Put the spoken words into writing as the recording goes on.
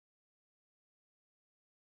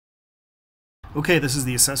Okay, this is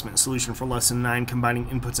the assessment solution for lesson 9, combining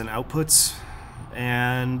inputs and outputs.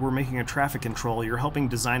 And we're making a traffic control. You're helping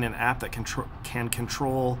design an app that can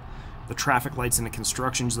control the traffic lights in a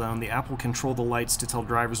construction zone. The app will control the lights to tell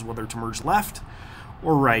drivers whether to merge left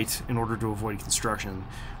or right in order to avoid construction.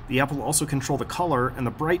 The app will also control the color and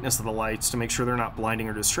the brightness of the lights to make sure they're not blinding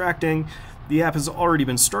or distracting. The app has already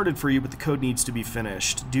been started for you, but the code needs to be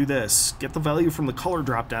finished. Do this. Get the value from the color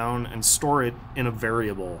dropdown and store it in a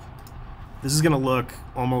variable. This is going to look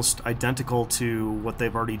almost identical to what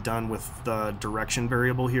they've already done with the direction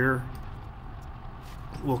variable here.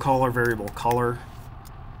 We'll call our variable color.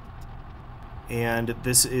 And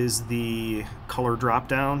this is the color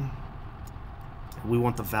dropdown. We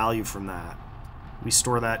want the value from that. We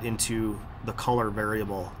store that into the color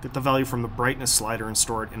variable. Get the value from the brightness slider and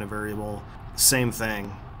store it in a variable. Same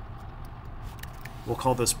thing. We'll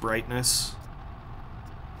call this brightness.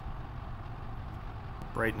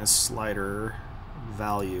 Brightness slider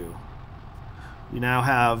value. We now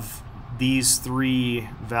have these three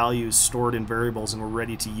values stored in variables and we're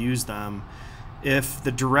ready to use them. If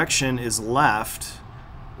the direction is left,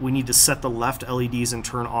 we need to set the left LEDs and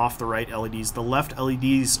turn off the right LEDs. The left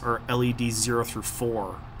LEDs are LEDs 0 through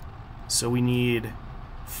 4. So we need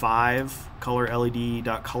 5 color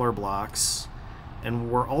LED.color blocks.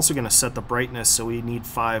 And we're also going to set the brightness, so we need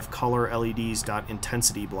 5 color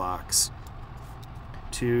LEDs.intensity blocks.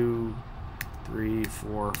 2, 3,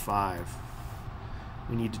 4, 5.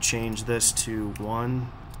 We need to change this to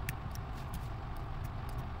 1.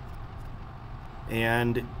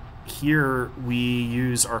 And here we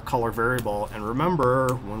use our color variable. And remember,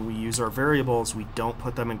 when we use our variables, we don't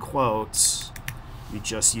put them in quotes. We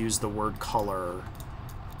just use the word color.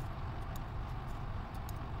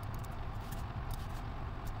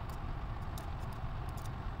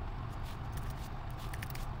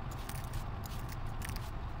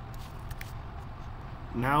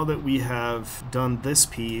 Now that we have done this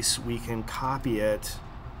piece, we can copy it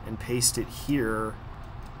and paste it here.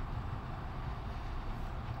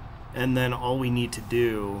 And then all we need to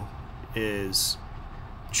do is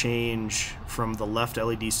change from the left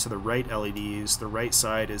LEDs to the right LEDs. The right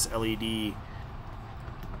side is LED. The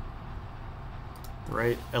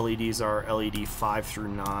right LEDs are LED 5 through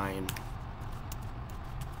 9.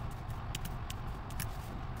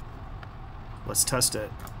 Let's test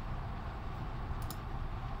it.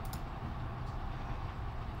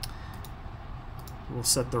 We'll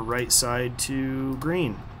set the right side to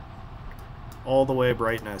green. All the way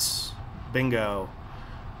brightness. Bingo.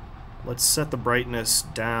 Let's set the brightness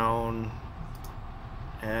down.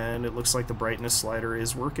 And it looks like the brightness slider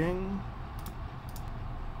is working.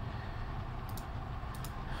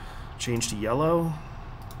 Change to yellow.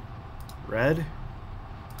 Red.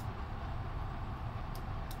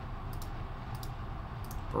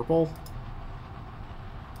 Purple.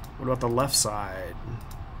 What about the left side?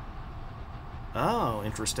 Oh,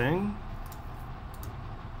 interesting.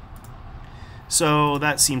 So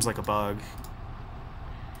that seems like a bug.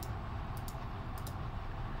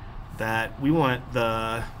 That we want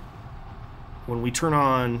when we turn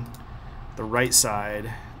on the right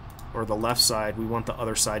side or the left side, we want the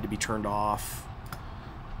other side to be turned off.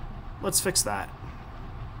 Let's fix that.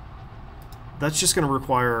 That's just going to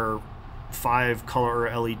require 5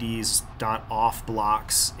 color LEDs .off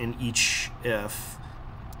blocks in each if.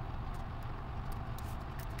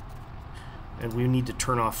 And we need to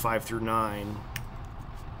turn off 5 through 9.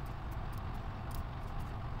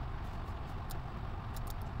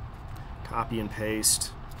 Copy and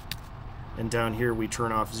paste. And down here we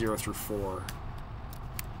turn off 0 through 4.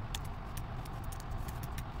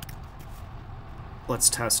 Let's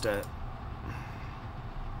test it.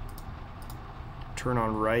 Turn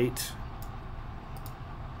on right.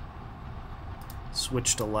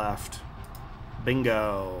 Switch to left.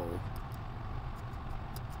 Bingo.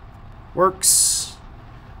 Works.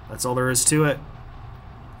 That's all there is to it.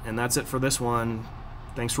 And that's it for this one.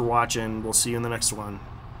 Thanks for watching. We'll see you in the next one.